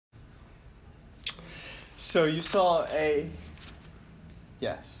So you saw a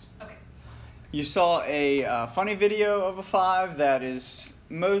yes. Okay. You saw a funny video of a 5 that is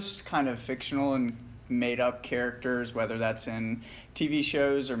most kind of fictional and made up characters, whether that's in TV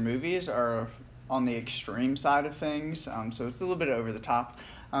shows or movies, are on the extreme side of things. So it's a little bit over the top.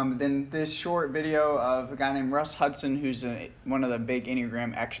 Then this short video of a guy named Russ Hudson, who's one of the big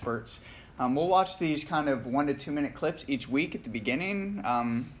Enneagram experts. We'll watch these kind of 1 to 2 minute clips each week at the beginning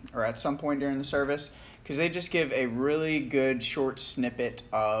or at some point during the service, because they just give a really good short snippet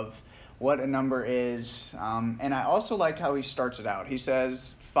of what a number is. And I also like how he starts it out. He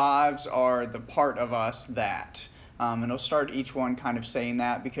says 5s are the part of us that. And he'll start each one kind of saying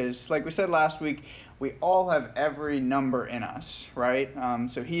that because, like we said last week, we all have every number in us, right?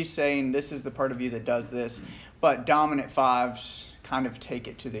 So he's saying this is the part of you that does this, but dominant 5s kind of take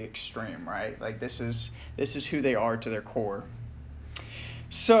it to the extreme, right? Like this is who they are to their core.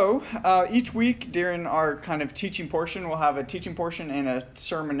 So each week during our kind of teaching portion, we'll have a teaching portion and a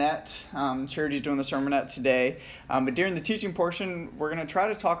sermonette. Charity's doing the sermonette today. But during the teaching portion, we're going to try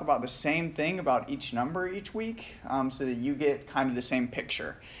to talk about the same thing about each number each week so that you get kind of the same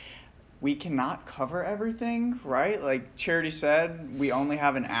picture. We cannot cover everything, right? Like Charity said, we only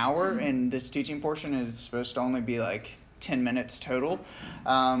have an hour, and this teaching portion is supposed to only be like 10 minutes total.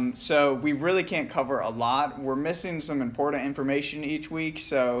 So we really can't cover a lot. We're missing some important information each week,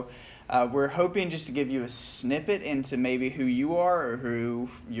 so we're hoping just to give you a snippet into maybe who you are or who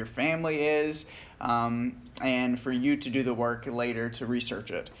your family is, and for you to do the work later to research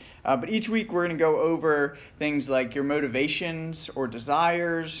it. But each week we're going to go over things like your motivations or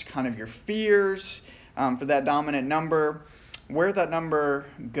desires, kind of your fears for that dominant number, where that number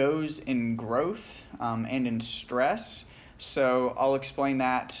goes in growth and in stress. So I'll explain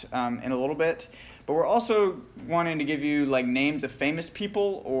that in a little bit. But we're also wanting to give you like names of famous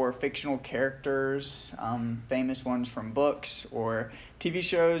people or fictional characters, famous ones from books or TV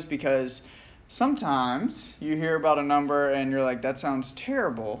shows, because sometimes you hear about a number and you're like, that sounds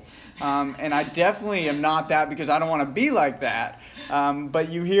terrible. And I definitely am not that, because I don't want to be like that. But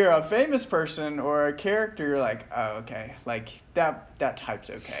you hear a famous person or a character, you're like, oh, okay, like that type's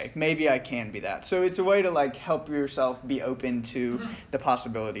okay. Maybe I can be that. So it's a way to like help yourself be open to the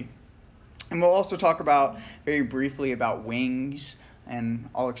possibility. And we'll also talk about very briefly about wings, and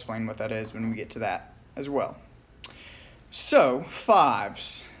I'll explain what that is when we get to that as well. So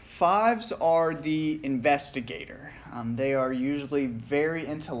 5s. 5s are the investigator. They are usually very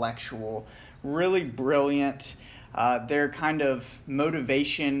intellectual, really brilliant. Their kind of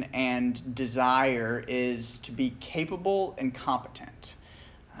motivation and desire is to be capable and competent.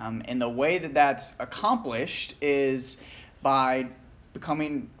 And the way that that's accomplished is by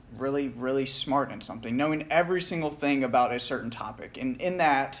becoming really, really smart in something, knowing every single thing about a certain topic. And in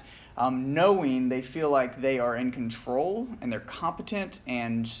that, knowing, they feel like they are in control and they're competent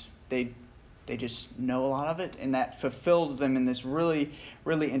and they just know a lot of it, and that fulfills them in this really,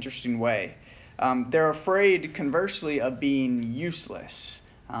 really interesting way. They're afraid, conversely, of being useless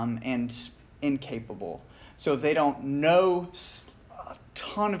and incapable. So if they don't know a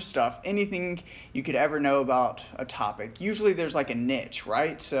ton of stuff, anything you could ever know about a topic, usually there's like a niche,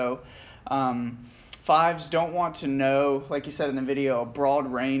 right? So 5s don't want to know, like you said in the video, a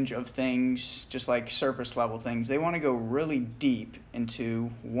broad range of things, just like surface level things. They want to go really deep into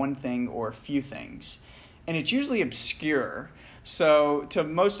one thing or a few things. And it's usually obscure. So to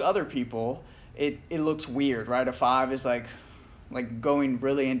most other people, it looks weird, right? A 5 is like going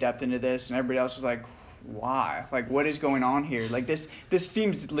really in depth into this, and everybody else is like, why? Like, what is going on here? Like this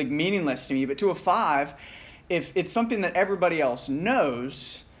seems like meaningless to me. But to a 5, if it's something that everybody else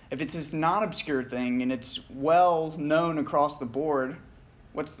knows, if it's this non-obscure thing and it's well known across the board,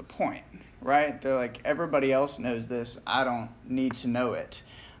 what's the point, right? They're like, everybody else knows this, I don't need to know it.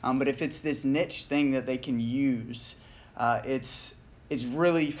 But if it's this niche thing that they can use, it's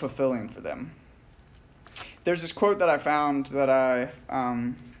really fulfilling for them. There's this quote that I found that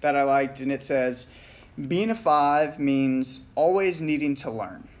I liked, and it says, being a 5 means always needing to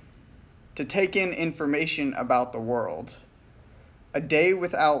learn, to take in information about the world. A day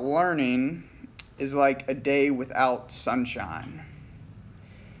without learning is like a day without sunshine.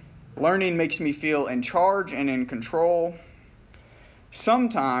 Learning makes me feel in charge and in control.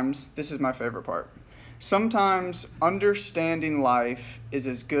 Sometimes, this is my favorite part, sometimes understanding life is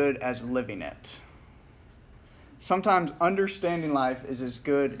as good as living it. Sometimes understanding life is as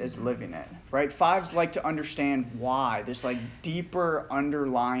good as living it, right? 5s like to understand why, this like deeper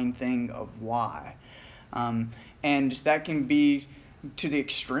underlying thing of why. And that can be to the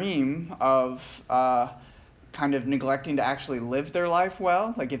extreme of kind of neglecting to actually live their life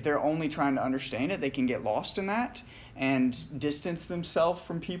well. Like if they're only trying to understand it, they can get lost in that and distance themselves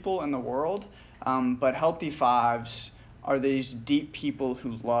from people in the world. But healthy fives are these deep people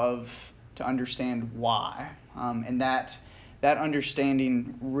who love to understand why, and that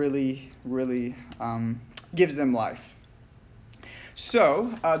understanding really gives them life.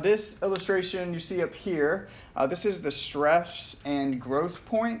 So this illustration you see up here, this is the stress and growth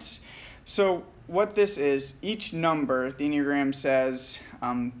points. So what this is, each number, the Enneagram says,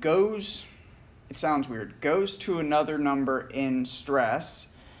 goes, it sounds weird, goes to another number in stress,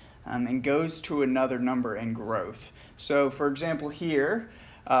 and goes to another number in growth. So for example here,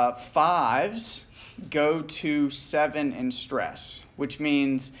 5s go to 7 in stress, which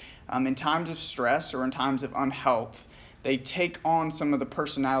means in times of stress or in times of unhealth, they take on some of the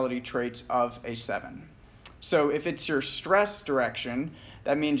personality traits of a 7. So if it's your stress direction,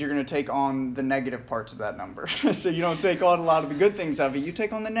 that means you're going to take on the negative parts of that number. So you don't take on a lot of the good things of it, you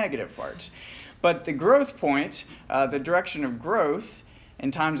take on the negative parts. But the growth point, the direction of growth,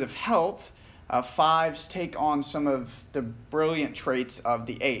 in times of health, 5s take on some of the brilliant traits of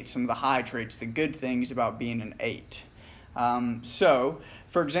the 8, some of the high traits, the good things about being an 8. So,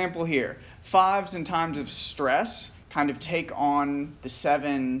 for example here, 5s in times of stress kind of take on the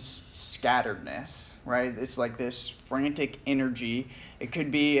 7's scatteredness, right? It's like this frantic energy. It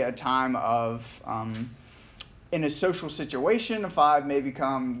could be a time of, in a social situation, a 5 may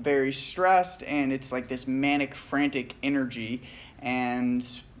become very stressed, and it's like this manic, frantic energy, and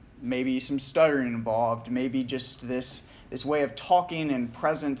maybe some stuttering involved, maybe just this way of talking and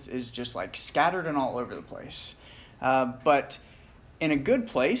presence is just like scattered and all over the place. But in a good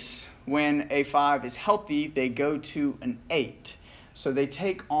place, when a 5 is healthy, they go to an 8. So they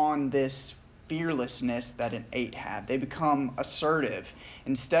take on this fearlessness that an 8 had. They become assertive.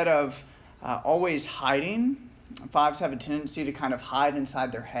 Instead of always hiding, 5s have a tendency to kind of hide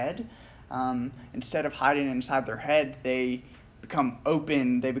inside their head. Instead of hiding inside their head, they become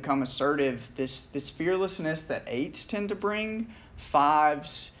open, they become assertive. This fearlessness that 8s tend to bring,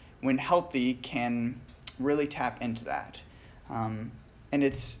 5s, when healthy, can really tap into that. And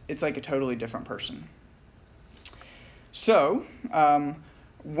it's like a totally different person. So,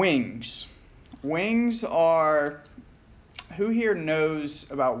 wings. Wings are... Who here knows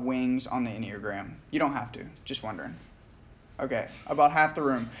about wings on the Enneagram? You don't have to, just wondering. Okay, about half the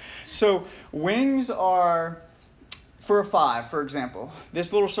room. So, wings are... For a 5, for example,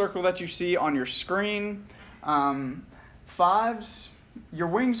 this little circle that you see on your screen, 5s, your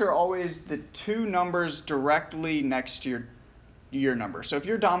wings are always the 2 numbers directly next to your number. So if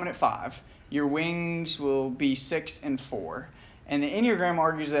you're dominant 5, your wings will be 6 and 4. And the Enneagram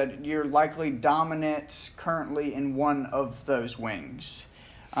argues that you're likely dominant currently in one of those wings.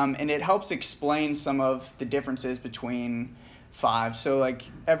 And it helps explain some of the differences between 5. So like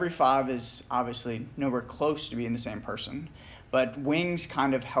every 5 is obviously nowhere close to being the same person, but wings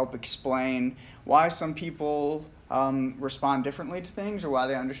kind of help explain why some people respond differently to things, or why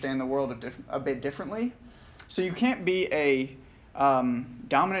they understand the world a bit differently. So you can't be a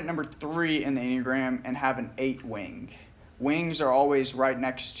dominant number 3 in the Enneagram and have an 8 wing. Wings are always right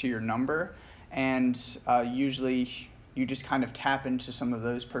next to your number, and usually you just kind of tap into some of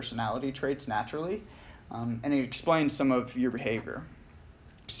those personality traits naturally. And it explains some of your behavior.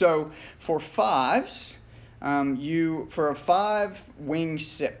 So for 5s, for a 5 wing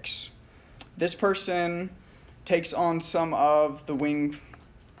 6, this person takes on some of the wing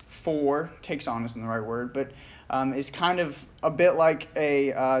 4, takes on isn't the right word, but is kind of a bit like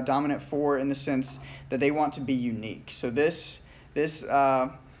a dominant 4 in the sense that they want to be unique. So this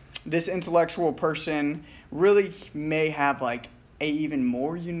intellectual person really may have like a even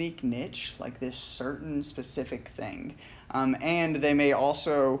more unique niche, like this certain specific thing. And they may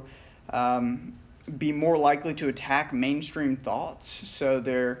also be more likely to attack mainstream thoughts. So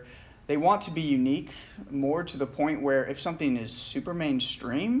they want to be unique more to the point where if something is super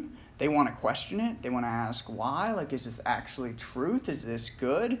mainstream, they want to question it. They want to ask why. Like, is this actually truth? Is this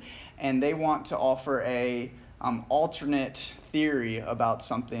good? And they want to offer a alternate theory about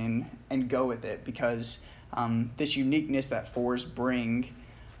something and go with it, because this uniqueness that 4s bring,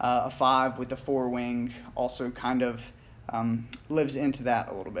 a 5 with a 4 wing also kind of lives into that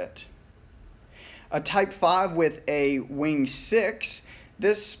a little bit. A type 5 with a wing 6,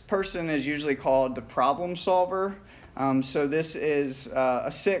 this person is usually called the problem solver. So this is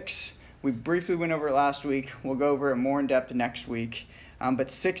a 6. We briefly went over it last week. We'll go over it more in depth next week. But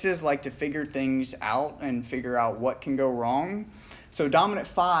 6s like to figure things out and figure out what can go wrong. So dominant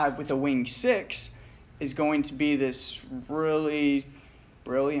 5 with a wing 6 is going to be this really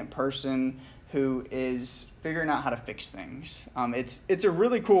brilliant person who is figuring out how to fix things. It's a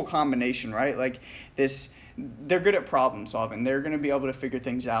really cool combination, right? Like they're good at problem solving. They're going to be able to figure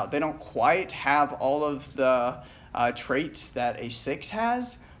things out. They don't quite have all of the traits that a 6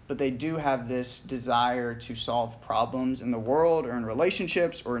 has, but they do have this desire to solve problems in the world or in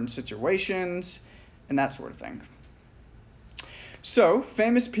relationships or in situations and that sort of thing. So,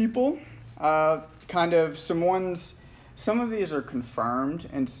 famous people, some of these are confirmed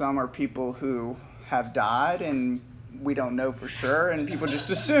and some are people who have died and we don't know for sure and people just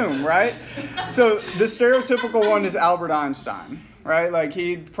assume, right? So the stereotypical one is Albert Einstein, right? Like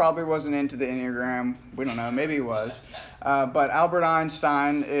he probably wasn't into the Enneagram. We don't know. Maybe he was. But Albert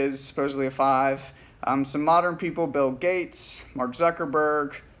Einstein is supposedly a 5. Some modern people, Bill Gates, Mark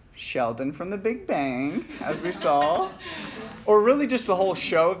Zuckerberg, Sheldon from the Big Bang, as we saw, or really just the whole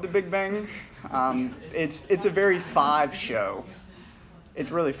show of the Big Bang. It's a very 5 show.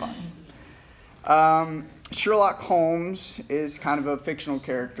 It's really fun. Sherlock Holmes is kind of a fictional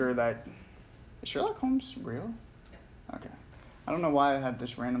character that... Is Sherlock Holmes real? Okay. I don't know why I had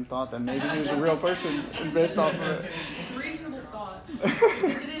this random thought that maybe he was a real person based off of it. It's a reasonable thought.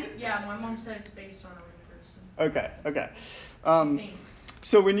 Because my mom said it's based on a real person. Okay. She thinks.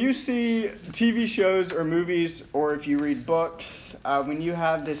 So when you see TV shows or movies, or if you read books, when you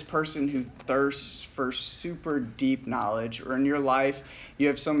have this person who thirsts for super deep knowledge, or in your life you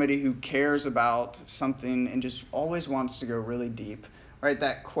have somebody who cares about something and just always wants to go really deep, right?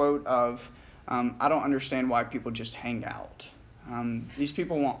 That quote of, I don't understand why people just hang out. These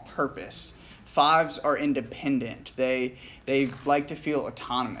people want purpose. 5s are independent. They like to feel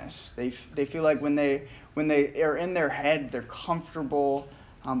autonomous. They feel like when they are in their head, they're comfortable,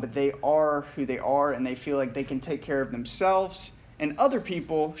 but they are who they are, and they feel like they can take care of themselves, and other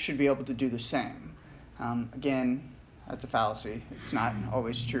people should be able to do the same. Again, that's a fallacy. It's not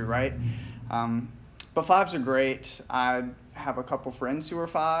always true, right? But 5s are great. I have a couple friends who are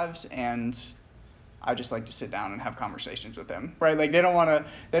 5s, and I just like to sit down and have conversations with them, right? Like they don't want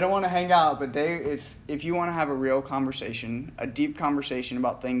to hang out, but if you want to have a real conversation, a deep conversation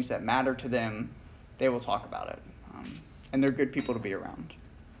about things that matter to them, they will talk about it, and they're good people to be around.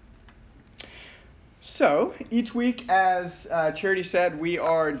 So each week, as Charity said, we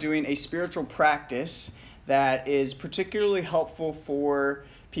are doing a spiritual practice that is particularly helpful for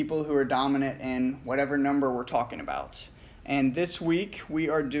people who are dominant in whatever number we're talking about. And this week, we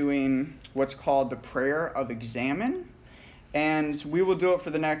are doing what's called the prayer of examine. And we will do it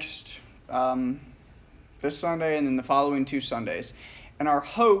for the next, this Sunday and then the following 2 Sundays. And our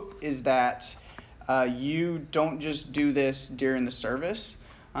hope is that you don't just do this during the service.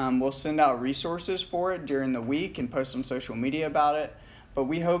 We'll send out resources for it during the week and post on social media about it. But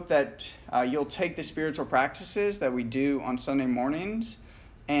we hope that you'll take the spiritual practices that we do on Sunday mornings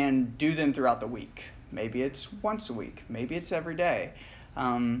and do them throughout the week. Maybe it's once a week. Maybe it's every day.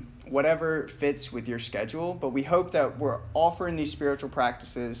 Whatever fits with your schedule. But we hope that we're offering these spiritual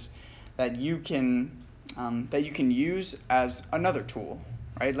practices that you can use as another tool,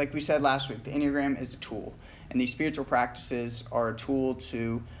 right? Like we said last week, the Enneagram is a tool. And these spiritual practices are a tool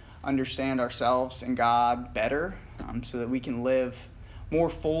to understand ourselves and God better, so that we can live more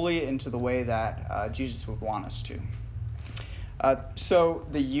fully into the way that Jesus would want us to. So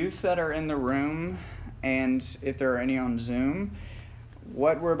the youth that are in the room, and if there are any on Zoom,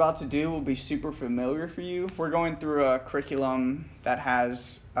 what we're about to do will be super familiar for you. We're going through a curriculum that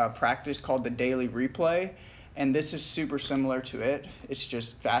has a practice called the Daily Replay, and this is super similar to it. It's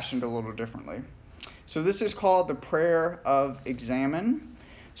just fashioned a little differently. So this is called the prayer of examine.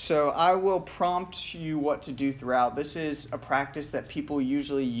 So I will prompt you what to do throughout. This is a practice that people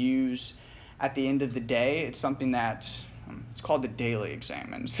usually use at the end of the day. It's something that it's called the daily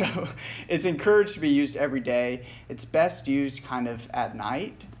examine. So it's encouraged to be used every day. It's best used kind of at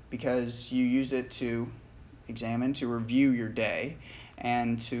night because you use it to examine, to review your day,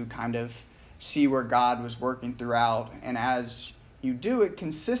 and to kind of see where God was working throughout. And as you do it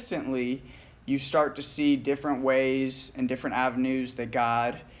consistently, you start to see different ways and different avenues that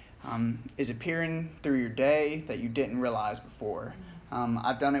God is appearing through your day that you didn't realize before.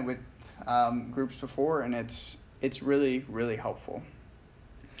 I've done it with groups before, and it's really, really helpful.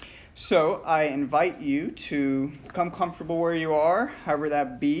 So I invite you to become comfortable where you are, however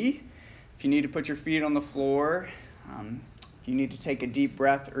that be. If you need to put your feet on the floor, if you need to take a deep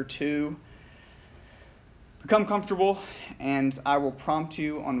breath or two, become comfortable, and I will prompt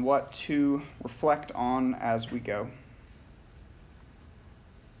you on what to reflect on as we go.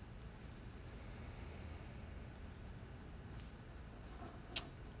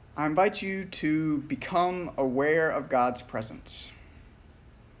 I invite you to become aware of God's presence,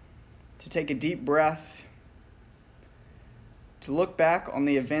 to take a deep breath, to look back on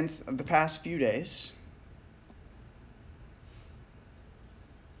the events of the past few days.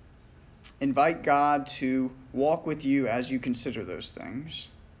 Invite God to walk with you as you consider those things.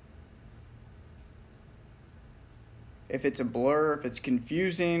 If it's a blur, if it's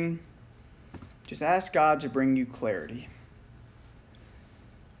confusing, just ask God to bring you clarity.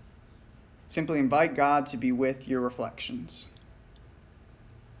 Simply invite God to be with your reflections.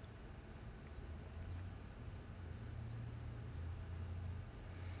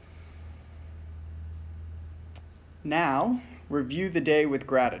 Now, review the day with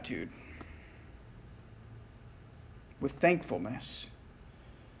gratitude, with thankfulness.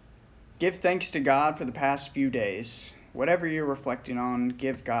 Give thanks to God for the past few days. Whatever you're reflecting on,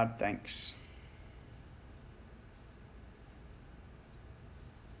 give God thanks.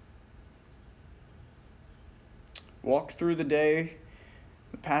 Walk through the day,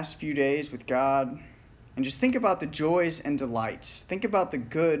 the past few days with God, and just think about the joys and delights. Think about the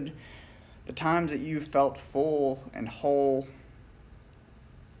good, the times that you felt full and whole.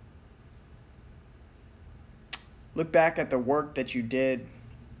 Look back at the work that you did,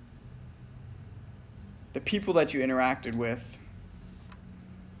 the people that you interacted with.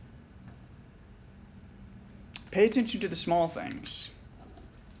 Pay attention to the small things.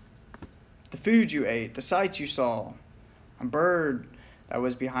 The food you ate, the sights you saw, a bird that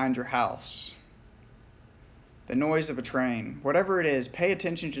was behind your house, the noise of a train. Whatever it is, pay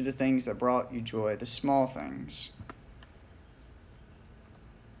attention to the things that brought you joy, the small things.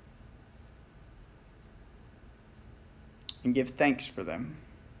 And give thanks for them.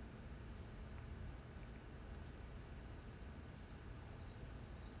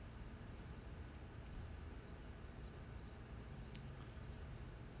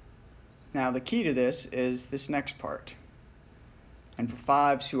 Now, the key to this is this next part. And for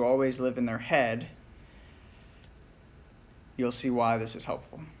fives who always live in their head, you'll see why this is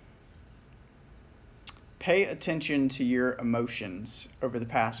helpful. Pay attention to your emotions over the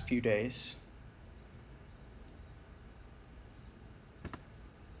past few days.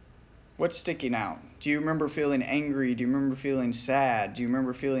 What's sticking out? Do you remember feeling angry? Do you remember feeling sad? Do you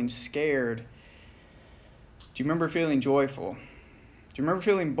remember feeling scared? Do you remember feeling joyful? Do you remember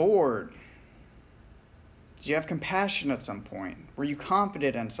feeling bored? Did you have compassion at some point? Were you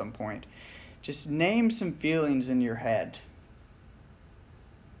confident at some point? Just name some feelings in your head.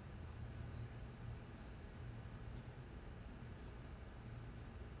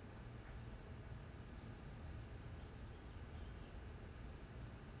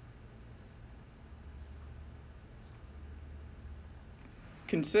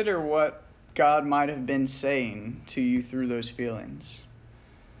 Consider what God might have been saying to you through those feelings.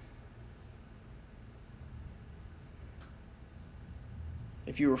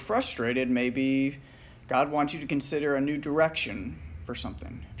 If you were frustrated, maybe God wants you to consider a new direction for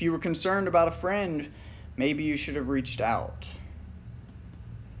something. If you were concerned about a friend, maybe you should have reached out.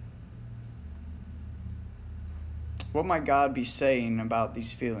 What might God be saying about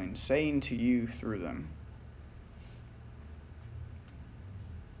these feelings, saying to you through them?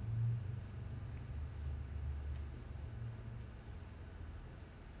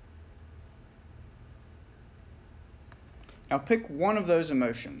 Now pick one of those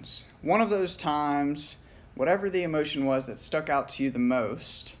emotions, one of those times, whatever the emotion was that stuck out to you the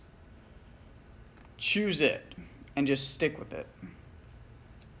most. Choose it and just stick with it.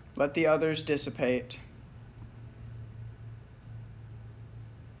 Let the others dissipate.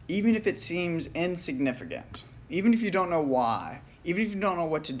 Even if it seems insignificant, even if you don't know why, even if you don't know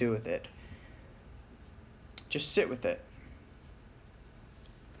what to do with it, just sit with it.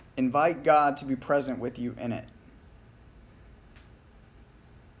 Invite God to be present with you in it.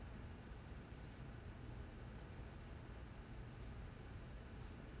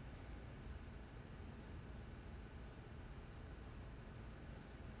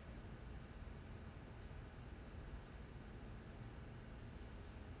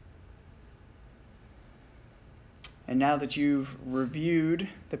 And now that you've reviewed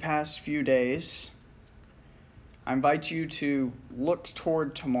the past few days, I invite you to look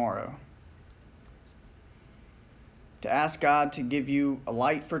toward tomorrow. To ask God to give you a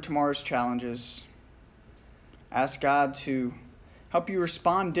light for tomorrow's challenges. Ask God to help you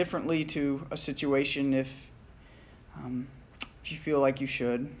respond differently to a situation if you feel like you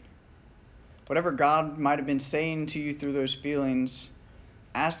should. Whatever God might have been saying to you through those feelings,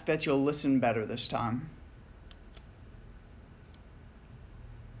 ask that you'll listen better this time.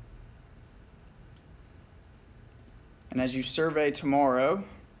 And as you survey tomorrow,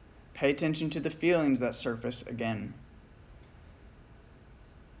 pay attention to the feelings that surface again.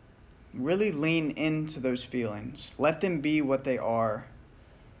 Really lean into those feelings. Let them be what they are.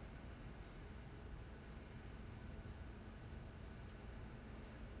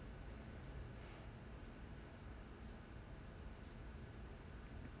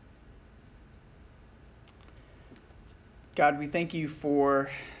 God, we thank you for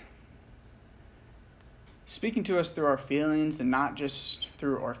speaking to us through our feelings and not just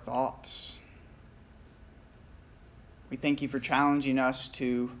through our thoughts. We thank you for challenging us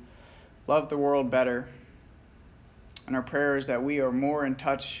to love the world better. And our prayer is that we are more in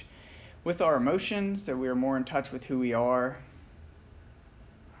touch with our emotions, that we are more in touch with who we are,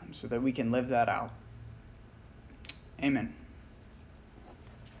 so that we can live that out. Amen.